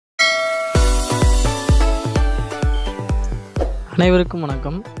அனைவருக்கும்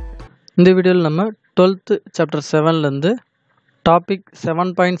வணக்கம். இந்த வீடியோவில் நம்ம 12th chapter 7லேருந்து topic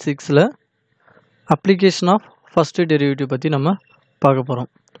 7.6ல் application of first derivative பற்றி நம்ம பார்க்க போகிறோம்.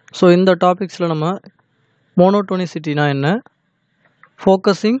 ஸோ இந்த டாபிக்ஸில் நம்ம மோனோடோனிசிட்டினா என்ன,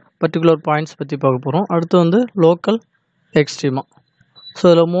 ஃபோக்கஸிங் பர்டிகுலர் பாயிண்ட்ஸ் பற்றி பார்க்க போகிறோம். அடுத்து லோக்கல் எக்ஸ்ட்ரீமா. ஸோ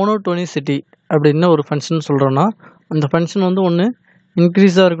இதில் மோனோடோனிசிட்டி அப்படின்னு ஒரு ஃபங்க்ஷன் சொல்கிறோன்னா அந்த ஃபங்க்ஷன் ஒன்று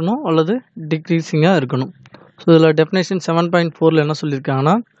இன்க்ரீஸாக இருக்கணும் அல்லது டிக்ரீஸிங்காக இருக்கணும். ஸோ இதில் டெஃபினேஷன் 7.4ல் என்ன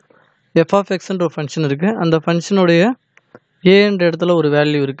சொல்லியிருக்காங்கன்னா, எஃப் ஆஃப் எக்ஸ்ன்ற ஒரு ஃபங்க்ஷன் இருக்குது. அந்த ஃபங்க்ஷனுடைய ஏன்ற இடத்துல ஒரு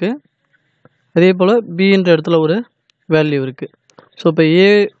வேல்யூ இருக்குது, அதே போல் பின்ற இடத்துல ஒரு வேல்யூ இருக்குது. ஸோ இப்போ ஏ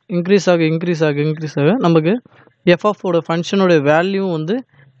இன்க்ரீஸ் ஆக நமக்கு எஃப் ஆஃபோட ஃபங்க்ஷனோட வேல்யூ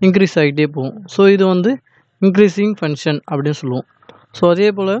இன்க்ரீஸ் ஆகிட்டே போகும். ஸோ இது இன்க்ரீஸிங் ஃபங்க்ஷன் அப்படின்னு சொல்லுவோம். ஸோ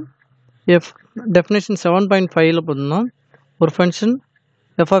அதே போல் டெஃபினேஷன் 7.5ல் பார்த்தோம்னா ஒரு ஃபங்க்ஷன்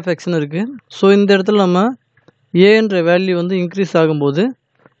எஃப் ஆஃப் எக்ஸ்ன்னு இருக்குது. ஸோ இந்த இடத்துல நம்ம ஏன்ற வேல்யூ இன்க்ரீஸ் ஆகும்போது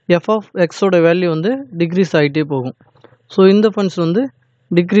எஃப் ஆஃப் எக்ஸோட வேல்யூ டிக்ரீஸ் ஆகிட்டே போகும். ஸோ இந்த ஃபங்க்ஷன்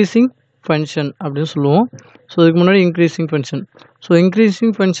டிக்ரீஸிங் ஃபங்க்ஷன் அப்படின்னு சொல்லுவோம். ஸோ இதுக்கு முன்னாடி increasing function. So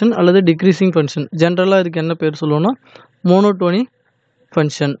increasing function அல்லது டிக்ரீஸிங் ஃபங்க்ஷன் ஜென்ரலாக இதுக்கு என்ன பேர் சொல்லுவோம்னா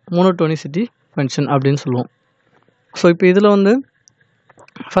மோனோடோனிசிட்டி ஃபங்க்ஷன் அப்படின்னு சொல்லுவோம். ஸோ இப்போ இதில்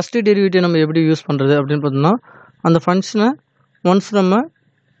ஃபஸ்ட்டு டெரிவேட்டிவ் நம்ம எப்படி யூஸ் பண்ணுறது அப்படின்னு பார்த்தோம்னா, அந்த ஃபங்க்ஷனை ஒன்ஸ் நம்ம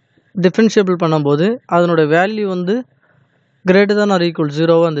டிஃபரன்ஷியபிள் பண்ணும்போது அதனோட value greater than R equal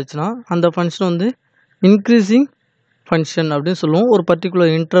 0வாக இருந்துச்சுன்னா அந்த ஃபங்க்ஷன் இன்க்ரீஸிங் ஃபங்க்ஷன் அப்படின்னு சொல்லுவோம் ஒரு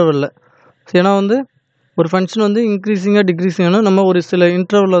பர்டிகுலர் இன்டர்வலில். ஏன்னா ஒரு ஃபங்க்ஷன் இன்க்ரீஸிங்காக டிக்ரீஸிங்காக நம்ம ஒரு சில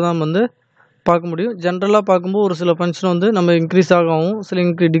இன்டர்வலில் தான் பார்க்க முடியும். ஜென்ரலாக பார்க்கும்போது ஒரு சில ஃபங்க்ஷன் நம்ம இன்க்ரீஸ் ஆகவும்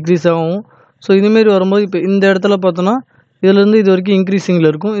சில டிக்ரீஸ் ஆகவும். ஸோ இதுமாரி வரும்போது இப்போ இந்த இடத்துல பார்த்தோன்னா இதுலேருந்து இது வரைக்கும் இன்க்ரீஸிங்கில்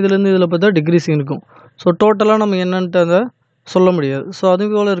இருக்கும், இதுலேருந்து இதில் பார்த்தா டிக்ரீஸிங் இருக்கும். ஸோ டோட்டலாக நம்ம என்னன்ட்டு அதை சொல்ல முடியாது. ஸோ அது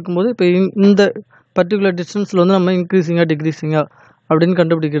போல் இருக்கும்போது இப்போ இந்த பர்டிகுலர் டிஸ்டன்ஸில் நம்ம இன்க்ரீஸிங்காக டிக்ரீஸிங்காக அப்படின்னு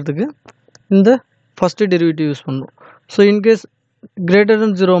கண்டுபிடிக்கிறதுக்கு இந்த ஃபஸ்ட்டு டெரிவேட்டிவ் யூஸ் பண்ணுவோம். ஸோ இன்கேஸ் கிரேட்டர்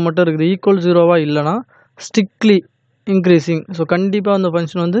தென் 0 மட்டும் இருக்குது, ஈக்குவல் 0வாக இல்லைனா ஸ்ட்ரிக்ட்லி இன்க்ரீஸிங். ஸோ கண்டிப்பாக அந்த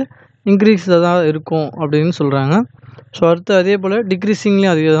ஃபங்க்ஷன் இன்க்ரீஸாக தான் இருக்கும் அப்படின்னு சொல்கிறாங்க. ஸோ அடுத்து அதே போல்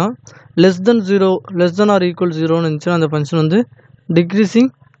டிக்ரீஸிங்லேயும் அதே தான். லெஸ் தென் ஆர் ஈக்குவல் 0ன்னு இருந்துச்சுன்னா அந்த ஃபங்க்ஷன்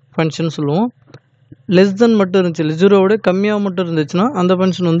டிக்ரீஸிங் ஃபங்க்ஷன் சொல்லுவோம். லெஸ் தென் மட்டும் இருந்துச்சு, 0விட கம்மியாக மட்டும் இருந்துச்சுன்னா அந்த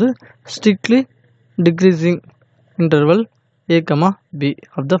function strictly decreasing interval a, b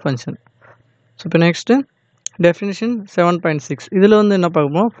of the function. So இப்போ நெக்ஸ்ட்டு டெஃபினிஷன் 7.6 இதில் என்ன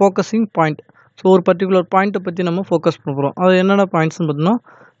பார்க்க போகிறோம், ஃபோக்கஸிங் பாயிண்ட். ஸோ ஒரு பர்டிகுலர் பாயிண்ட்டை பற்றி நம்ம ஃபோக்கஸ் பண்ண போகிறோம். அது என்னென்ன பாயிண்ட்ஸ்னு பார்த்தோம்னா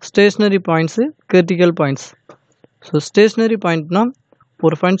stationery points, critical points. So stationery பாயிண்ட்னா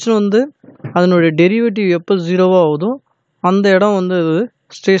ஒரு ஃபங்க்ஷன் அதனுடைய டெரிவேட்டிவ் எப்போ 0வாக ஆகுதோ அந்த இடம்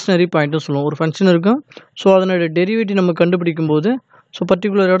ஸ்டேஷ்னரி பாயிண்ட்னு சொல்லுவோம். ஒரு ஃபங்க்ஷன் இருக்கும், ஸோ அதனுடைய டெரிவேட்டிவ் நம்ம கண்டுபிடிக்கும் போது ஸோ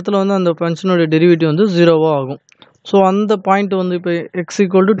பர்டிகுலர் இடத்துல அந்த ஃபங்க்ஷனோட டெரிவேட்டிவ் 0வாக ஆகும். ஸோ அந்த பாயிண்ட் இப்போ x =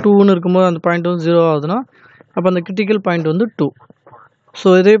 2ன்னு இருக்கும்போது அந்த பாயிண்ட் 0 ஆகுதுன்னா அப்போ அந்த கிரிட்டிக்கல் பாயிண்ட் 2.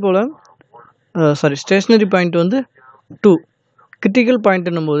 ஸோ இதே போல் ஸ்டேஷ்னரி பாயிண்ட் 2. கிரிட்டிக்கல்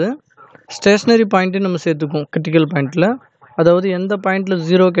பாயிண்ட்னும் போது ஸ்டேஷ்னரி பாயிண்ட்டு நம்ம சேர்த்துக்குவோம் கிரிட்டிக்கல் பாயிண்ட்டில். அதாவது எந்த பாயிண்டில்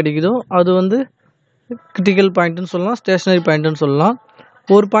 0 கிடைக்குதோ அது கிரிட்டிக்கல் பாயிண்ட்டுன்னு சொல்லலாம், ஸ்டேஷ்னரி பாயிண்ட்டுன்னு சொல்லலாம்.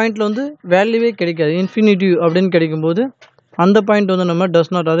 ஒரு பாயிண்டில் வேல்யூவே கிடைக்காது, இன்ஃபினிட்டிவ் அப்படின்னு கிடைக்கும்போது அந்த பாயிண்ட் நம்ம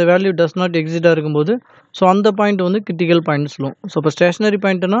அது வேல்யூ டஸ் நாட் எக்ஸிட்டாக இருக்கும்போது ஸோ அந்த பாயிண்ட் கிரிட்டிக்கல் பாயிண்ட்னு சொல்லுவோம். ஸோ இப்போ ஸ்டேஷ்னரி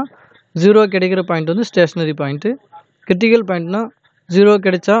பாயிண்ட்டுனா 0 கிடைக்கிற பாயிண்ட் ஸ்டேஷ்னரி பாயிண்ட்டு. கிரிட்டிக்கல் பாயிண்ட்னா 0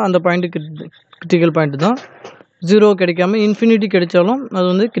 கிடைச்சா அந்த பாயிண்ட்டு கிரிட்டிக்கல் பாயிண்ட்டு தான். 0 கிடைக்காம இன்ஃபினிட்டி கிடைச்சாலும்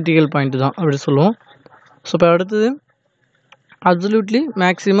அது கிரிட்டிக்கல் பாயிண்ட்டு தான் அப்படி சொல்லுவோம். ஸோ இப்போ அடுத்தது absolutely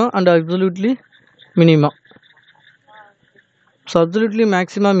maxima and absolutely minima. So absolutely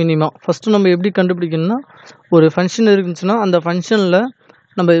maxima minima first நம்ம எப்படி கண்டுபிடிக்கணும்னா, ஒரு ஃபங்க்ஷன் இருந்துச்சுன்னா அந்த ஃபங்க்ஷனில்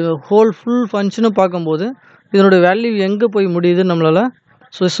நம்ம ஃபுல் ஃபங்க்ஷனை பார்க்கும்போது இதனோட வேல்யூ எங்கே போய் முடியுதுன்னு நம்மளால்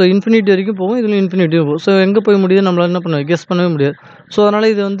ஸோ இன்ஃபினிட்டி வரைக்கும் போகும், இதில் இன்ஃபினிட்டியும் போகும். ஸோ எங்கே போய் முடியுது நம்மளால் என்ன பண்ண கெஸ் பண்ணவே முடியாது. ஸோ அதனால்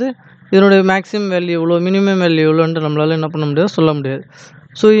இது இதனுடைய மேக்ஸிமம் வேல்யூ எவ்வளோ, மினிமம் வேல்யூ எவ்வளோன்ட்டு நம்மளால் என்ன பண்ண முடியாது, சொல்ல முடியாது.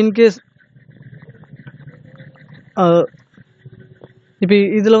 ஸோ இன்கேஸ் இப்போ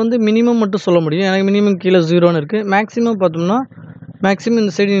இதில் மினிமம் மட்டும் சொல்ல முடியும், எனக்கு மினிமம் கீழே 0ன்னு இருக்குது. மேக்ஸிமம் பார்த்தோம்னா மேக்ஸிமம்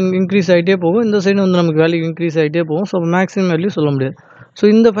இந்த சைடு இன்க்ரீஸ் ஆகிட்டே போகும், இந்த சைடு நமக்கு வேல்யூ இன்க்ரீஸ் ஆகிட்டே போகும். ஸோ மேக்ஸிமம் வேல்யூ சொல்ல முடியாது. ஸோ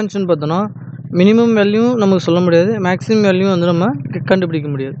இந்த ஃபங்க்ஷன் பார்த்தோன்னா மினிமம் வேல்யூ நமக்கு சொல்ல முடியாது, மேக்ஸிமம் வேல்யூ நம்ம கண்டுபிடிக்க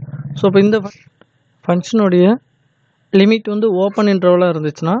முடியாது. ஸோ இப்போ இந்த ஃபங்க்ஷனுடைய லிமிட் ஓப்பன் இன்டர்வலாக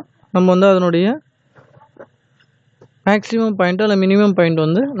இருந்துச்சுன்னா நம்ம அதனுடைய மேக்ஸிமம் பாயிண்ட்டோ இல்லை மினிமம் பாயிண்ட்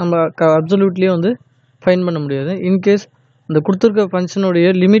நம்ம அப்சல்யூட்லேயே ஃபைன் பண்ண முடியாது. இன்கேஸ் இந்த கொடுத்துருக்க ஃபங்க்ஷனுடைய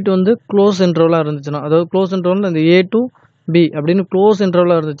லிமிட் க்ளோஸ் இன்டர்வலாக இருந்துச்சுன்னா, அதாவது க்ளோஸ் இன்டர்வல் இந்த a to b அப்படின்னு க்ளோஸ்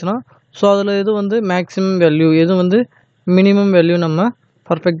இன்டர்வலாக இருந்துச்சுன்னா ஸோ அதில் எது மேக்ஸிமம் வேல்யூ எது மினிமம் வேல்யூ நம்ம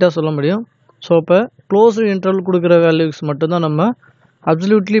பர்ஃபெக்டாக சொல்ல முடியும். ஸோ அப்போ க்ளோஸ்டு இன்டர்வல் கொடுக்குற வேல்யூஸ் மட்டும்தான் நம்ம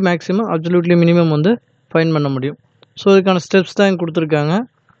அப்சல்யூட்லி மேக்ஸிமம் அப்சல்யூட்லி மினிமம் வந்து ஃபைண்ட் பண்ண முடியும். ஸோ இதுக்கான ஸ்டெப்ஸ் தான் இங்கே கொடுத்துருக்காங்க.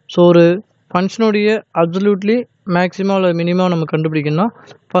 ஸோ ஒரு ஃபங்க்ஷனுடைய அப்சல்யூட்லி மேக்ஸிமம் இல்லை மினிமம் நம்ம கண்டுபிடிக்கணும்னா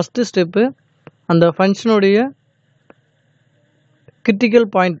ஃபஸ்ட்டு ஸ்டெப்பு அந்த ஃபங்க்ஷனுடைய கிரிட்டிக்கல்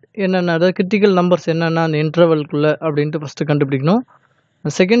பாயிண்ட் என்னென்ன, அதாவது கிரிட்டிக்கல் நம்பர்ஸ் என்னென்ன அந்த இன்டர்வல்குள்ளே அப்படின்ட்டு ஃபஸ்ட்டு கண்டுபிடிக்கணும்.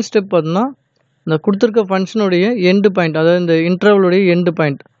 செகண்ட் ஸ்டெப் பார்த்தோன்னா இந்த கொடுத்துருக்க ஃபங்க்ஷனுடைய எண்டு பாயிண்ட், அதாவது இந்த இன்டர்வலுடைய எண்டு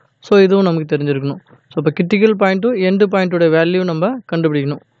பாயிண்ட். ஸோ இதுவும் நமக்கு தெரிஞ்சிருக்கணும். ஸோ இப்போ கிரிட்டிக்கல் பாயிண்ட்டும் எண்டு பாயிண்ட்டோட வேல்யூ நம்ம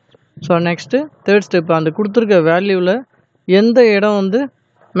கண்டுபிடிக்கணும். ஸோ நெக்ஸ்ட்டு தேர்ட் ஸ்டெப் அந்த கொடுத்துருக்க வேல்யூவில் எந்த இடம் வந்து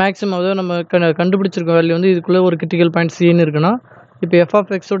மேக்ஸிமம், அதாவது நம்ம கண்டுபிடிச்சிருக்க வேல்யூ வந்து இதுக்குள்ளே ஒரு கிரிட்டிக்கல் பாயிண்ட் சின்னு இருக்குன்னா இப்போ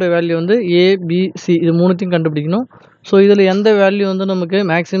எஃப்ஆஃப்எக்ஸோட வேல்யூ வந்து ஏபிசி இது மூணுத்தையும் கண்டுபிடிக்கணும். ஸோ இதில் எந்த வேல்யூ வந்து நமக்கு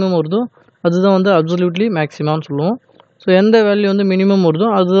மேக்ஸிமம் வருதோ அதுதான் வந்து அப்சல்யூட்லி மேக்ஸிமான்னு சொல்லுவோம். ஸோ எந்த வேல்யூ வந்து மினிமம் வருதோ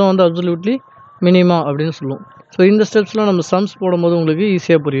அதுதான் வந்து அப்சல்யூட்லி மினிமா அப்படின்னு சொல்லுவோம். ஸோ இந்த ஸ்டெப்ஸ்லாம் நம்ம சம்ஸ் போடும்போது உங்களுக்கு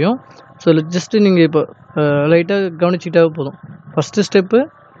ஈஸியாக புரியும். ஸோ ஜஸ்ட்டு நீங்கள் இப்போ லைட்டாக கவனிச்சிக்கிட்டாவே போதும். ஃபஸ்ட்டு ஸ்டெப்பு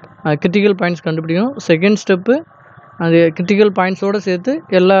கிரிட்டிக்கல் பாயிண்ட்ஸ் கண்டுபிடிக்கணும். செகண்ட் ஸ்டெப்பு அந்த கிரிட்டிக்கல் பாயிண்ட்ஸோடு சேர்த்து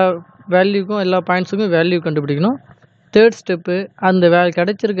எல்லா வேல்யூக்கும் எல்லா பாயிண்ட்ஸுக்கும் வேல்யூ கண்டுபிடிக்கணும். தேர்ட் ஸ்டெப்பு அந்த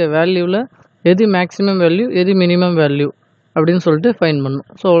கிடைச்சிருக்க வேல்யூவில் எது மேக்ஸிமம் வேல்யூ எது மினிமம் வேல்யூ அப்படின்னு சொல்லிட்டு ஃபைண்ட் பண்ணணும்.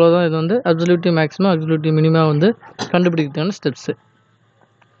 ஸோ அவ்வளோதான். இது வந்து அப்சல்யூட்லி மேக்ஸிமம் அப்சல்யூட்லி மினிமம் வந்து கண்டுபிடிக்கிறதுக்கான ஸ்டெப்ஸு.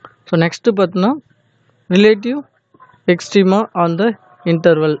 ஸோ நெக்ஸ்ட்டு பார்த்தோன்னா ரிலேட்டிவ் எக்ஸ்ட்ரீமா ஆன் த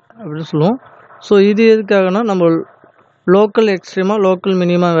இன்டர்வல் அப்படின்னு சொல்லுவோம். ஸோ இது எதுக்காகனா நம்ம லோக்கல் எக்ஸ்ட்ரீமா லோக்கல்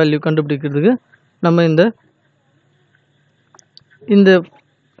மினிமா வேல்யூ கண்டுபிடிக்கிறதுக்கு நம்ம இந்த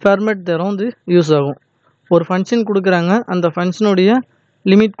ஃபார்மேட் தேரம் வந்து யூஸ் ஆகும். ஒரு ஃபங்க்ஷன் கொடுக்குறாங்க, அந்த ஃபங்க்ஷனுடைய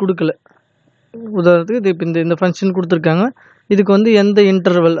லிமிட் கொடுக்கல. உதாரணத்துக்கு இது இப்போ இந்த ஃபங்க்ஷன் கொடுத்துருக்காங்க, இதுக்கு வந்து எந்த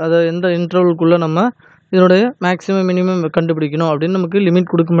இன்டர்வல், அதாவது எந்த இன்டர்வல்குள்ளே நம்ம இதனுடைய மேக்ஸிமம் மினிமம் கண்டுபிடிக்கணும் அப்படின்னு நமக்கு லிமிட்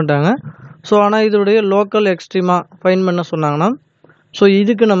கொடுக்க மாட்டாங்க. ஸோ ஆனால் இதனுடைய லோக்கல் எக்ஸ்ட்ரீமா ஃபைன் பண்ண சொன்னாங்கன்னா ஸோ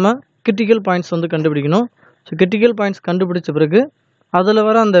இதுக்கு நம்ம கிரிட்டிக்கல் பாயிண்ட்ஸ் வந்து கண்டுபிடிக்கணும். ஸோ கிரிட்டிக்கல் பாயிண்ட்ஸ் கண்டுபிடிச்ச பிறகு அதில்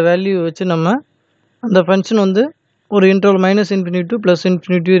வர அந்த வேல்யூ வச்சு நம்ம அந்த ஃபங்க்ஷன் வந்து ஒரு இன்டர்வல் -∞ to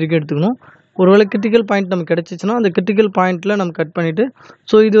 +∞ வரைக்கும் எடுத்துக்கணும். ஒருவேளை கிரிட்டிக்கல் பாயிண்ட் நமக்கு கிடச்சிச்சின்னா அந்த கிரிட்டிக்கல் பாயிண்ட்டில் நம்ம கட் பண்ணிவிட்டு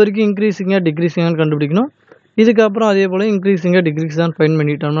ஸோ இது வரைக்கும் இன்க்ரீஸிங்காக டிக்ரீஸிங்கான்னு கண்டுபிடிக்கணும். இதுக்கப்புறம் அதே போல் இன்க்ரீஸிங்காக டிக்ரீஸான்னு ஃபைன்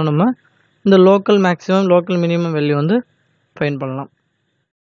பண்ணிட்டோம்னா நம்ம இந்த local maximum local minimum value வந்து ஃபைன் பண்ணலாம்.